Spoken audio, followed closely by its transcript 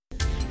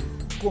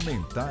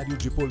Comentário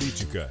de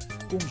Política,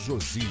 com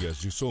Josias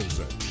de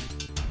Souza.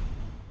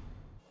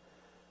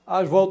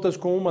 Às voltas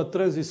com uma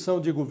transição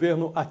de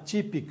governo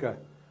atípica,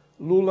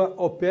 Lula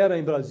opera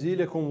em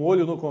Brasília com um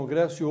olho no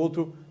Congresso e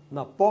outro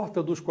na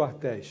porta dos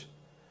quartéis.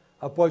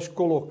 Após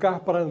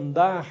colocar para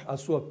andar a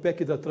sua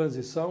PEC da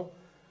transição,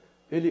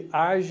 ele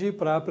age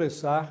para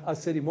apressar a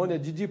cerimônia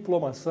de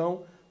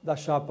diplomação da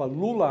chapa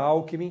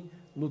Lula-Alckmin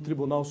no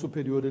Tribunal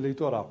Superior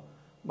Eleitoral.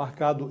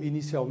 Marcado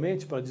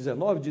inicialmente para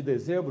 19 de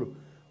dezembro,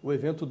 o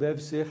evento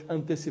deve ser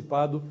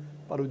antecipado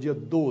para o dia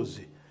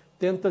 12.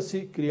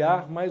 Tenta-se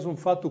criar mais um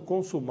fato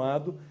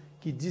consumado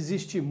que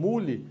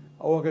desestimule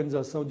a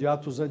organização de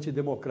atos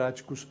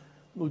antidemocráticos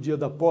no dia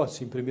da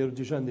posse, em 1º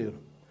de janeiro.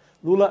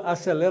 Lula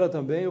acelera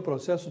também o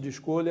processo de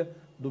escolha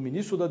do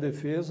ministro da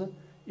Defesa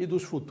e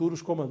dos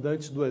futuros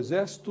comandantes do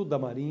Exército, da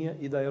Marinha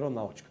e da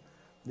Aeronáutica.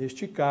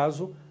 Neste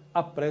caso,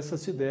 a pressa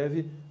se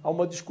deve a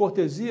uma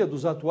descortesia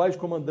dos atuais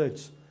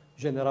comandantes,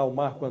 General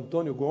Marco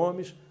Antônio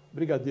Gomes,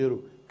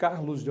 Brigadeiro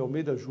Carlos de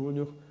Almeida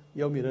Júnior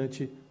e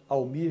Almirante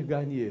Almir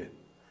Garnier.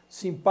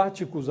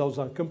 Simpáticos aos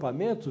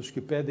acampamentos que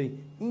pedem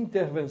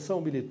intervenção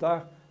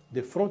militar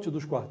defronte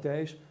dos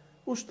quartéis,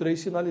 os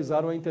três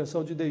sinalizaram a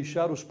intenção de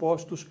deixar os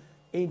postos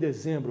em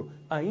dezembro,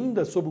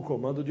 ainda sob o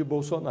comando de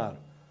Bolsonaro.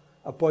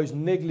 Após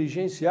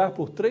negligenciar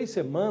por 3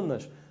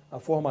 semanas a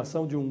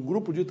formação de um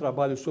grupo de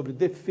trabalho sobre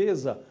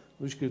defesa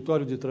no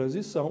escritório de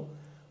transição,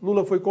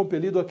 Lula foi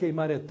compelido a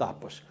queimar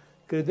etapas.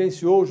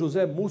 Credenciou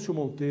José Múcio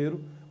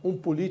Monteiro, um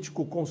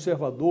político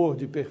conservador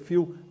de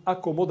perfil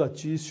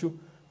acomodatício,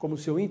 como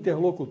seu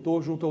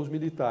interlocutor junto aos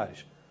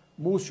militares.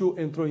 Múcio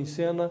entrou em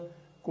cena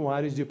com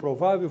ares de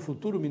provável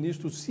futuro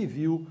ministro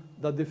civil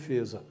da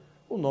Defesa.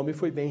 O nome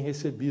foi bem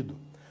recebido.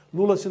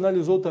 Lula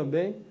sinalizou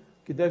também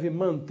que deve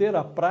manter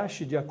a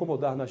praxe de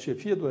acomodar na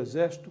chefia do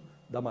Exército,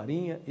 da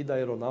Marinha e da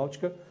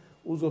Aeronáutica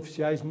os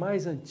oficiais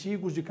mais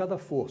antigos de cada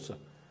força.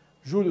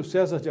 Júlio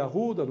César de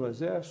Arruda, no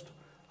Exército,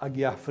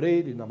 Aguiar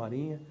Freire, na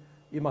Marinha,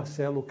 e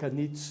Marcelo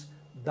Canitz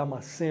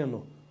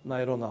Damasceno, na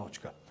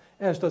Aeronáutica.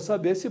 Resta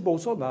saber se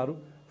Bolsonaro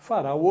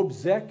fará o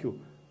obséquio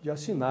de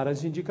assinar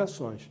as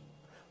indicações.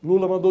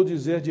 Lula mandou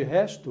dizer, de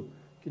resto,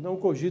 que não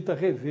cogita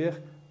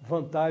rever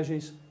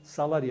vantagens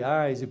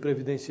salariais e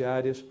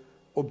previdenciárias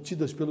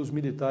obtidas pelos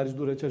militares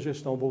durante a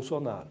gestão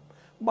Bolsonaro.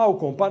 Mal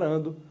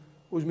comparando,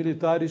 os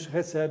militares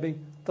recebem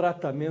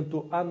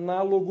tratamento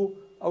análogo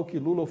ao que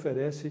Lula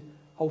oferece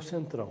ao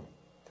Centrão.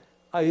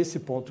 A esse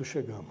ponto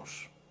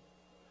chegamos.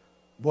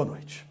 Boa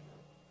noite.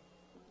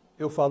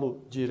 Eu falo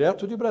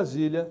direto de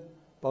Brasília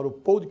para o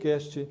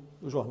podcast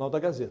do Jornal da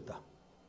Gazeta.